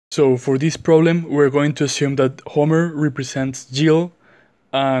So for this problem, we're going to assume that Homer represents Jill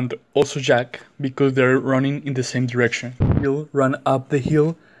and also Jack because they're running in the same direction. Jill ran up the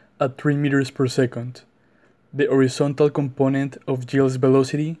hill at 3 meters per second. The horizontal component of Jill's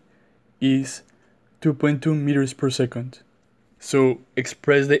velocity is 2.2 meters per second. So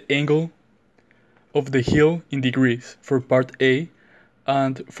express the angle of the hill in degrees for part A,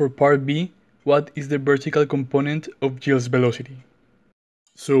 and for part B, what is the vertical component of Jill's velocity?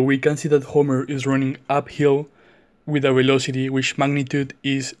 So we can see that Homer is running uphill with a velocity which magnitude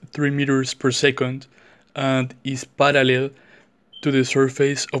is 3 meters per second and is parallel to the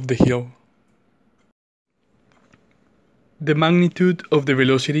surface of the hill. The magnitude of the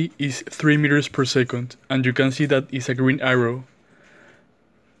velocity is 3 meters per second, and you can see that it's a green arrow.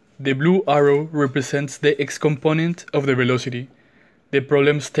 The blue arrow represents the x-component of the velocity. The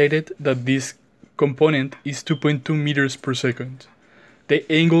problem stated that this component is 2.2 meters per second. The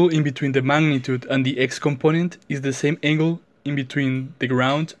angle in between the magnitude and the x-component is the same angle in between the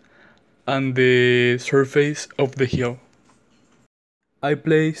ground and the surface of the hill. I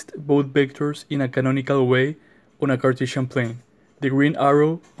placed both vectors in a canonical way on a Cartesian plane. The green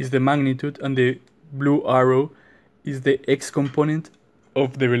arrow is the magnitude and the blue arrow is the x-component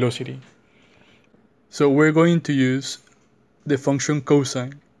of the velocity. So we're going to use the function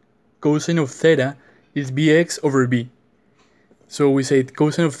cosine. Cosine of theta is bx over b. So we say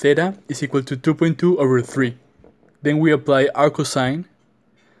cosine of theta is equal to 2.2 over 3. Then we apply arccosine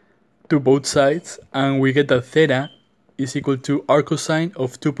to both sides and we get that theta is equal to arccosine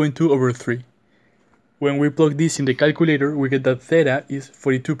of 2.2 over 3. When we plug this in the calculator, we get that theta is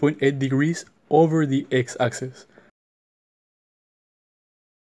 42.8 degrees over the x-axis.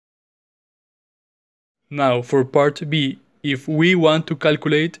 Now for part B, if we want to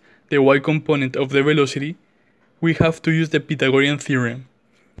calculate the y-component of the velocity, we have to use the Pythagorean theorem.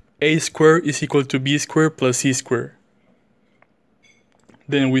 A squared is equal to b squared plus c squared.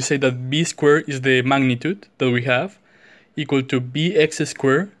 Then we say that b squared is the magnitude that we have, equal to bx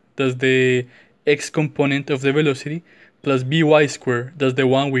squared, that's the x-component of the velocity, plus by squared, that's the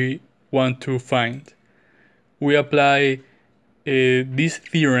one we want to find. We apply this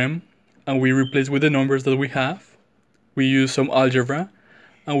theorem and we replace with the numbers that we have. We use some algebra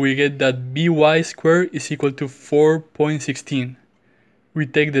and we get that by squared is equal to 4.16. We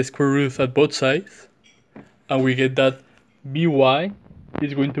take the square root at both sides and we get that by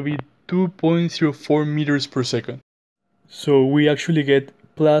is going to be 2.04 meters per second. So we actually get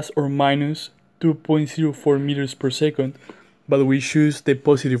plus or minus 2.04 meters per second, but we choose the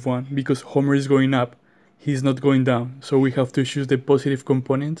positive one because Homer is going up, he's not going down, so we have to choose the positive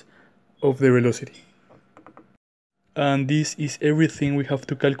component of the velocity. And this is everything we have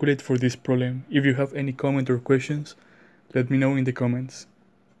to calculate for this problem. If you have any comment or questions, let me know in the comments.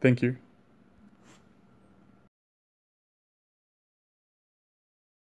 Thank you.